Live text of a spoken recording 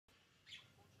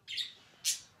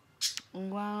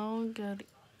Well, good.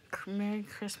 Merry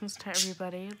Christmas to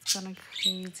everybody. It's been a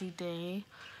crazy day.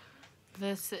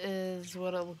 This is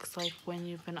what it looks like when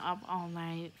you've been up all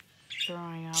night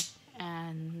throwing up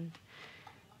and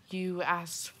you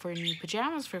asked for new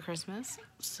pajamas for Christmas.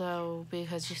 So,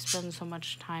 because you spend so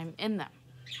much time in them.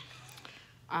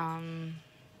 Um,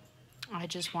 I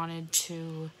just wanted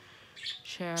to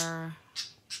share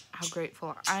how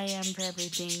grateful I am for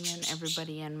everything and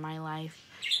everybody in my life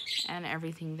and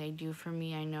everything they do for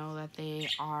me. I know that they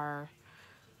are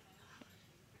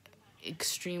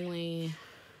extremely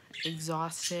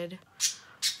exhausted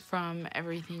from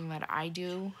everything that I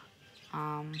do.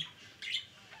 Um,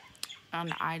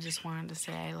 and I just wanted to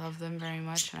say I love them very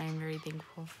much and I'm very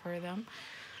thankful for them.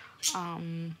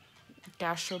 Um,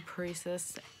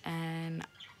 Gastroparesis and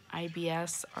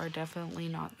IBS are definitely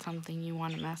not something you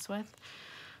want to mess with.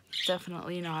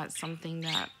 Definitely not something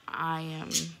that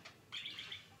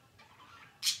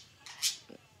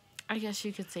I guess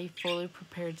you could say, fully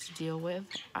prepared to deal with.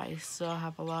 I still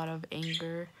have a lot of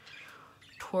anger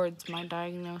towards my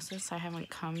diagnosis. I haven't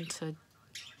come to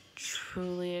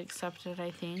truly accept it,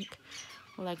 I think.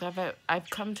 Like, I've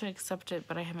come to accept it,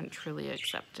 but I haven't truly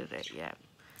accepted it yet.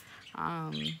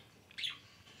 And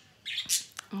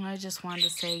I just wanted to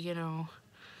say,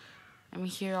 I'm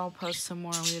here. I'll post some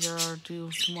more later or do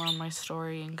some more of my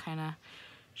story and kind of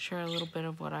share a little bit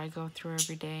of what I go through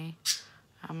every day.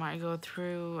 I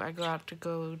have to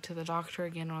go to the doctor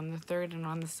again on the 3rd and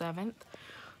on the 7th.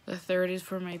 The 3rd is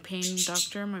for my pain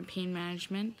doctor, my pain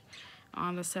management.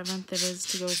 On the 7th, it is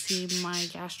to go see my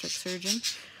gastric surgeon.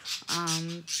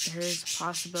 There's a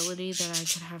possibility that I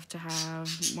could have to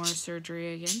have more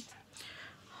surgery again.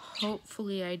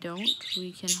 Hopefully I don't.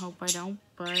 We can hope I don't,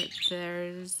 but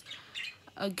there's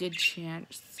a good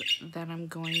chance that I'm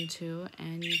going to.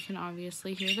 And you can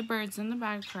obviously hear the birds in the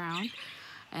background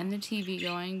and the TV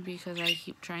going because I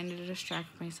keep trying to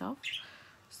distract myself.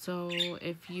 So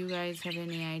if you guys have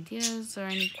any ideas or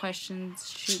any questions,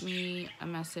 shoot me a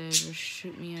message or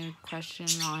shoot me a question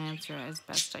and I'll answer it as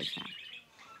best I can.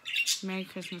 Merry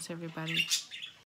Christmas, everybody.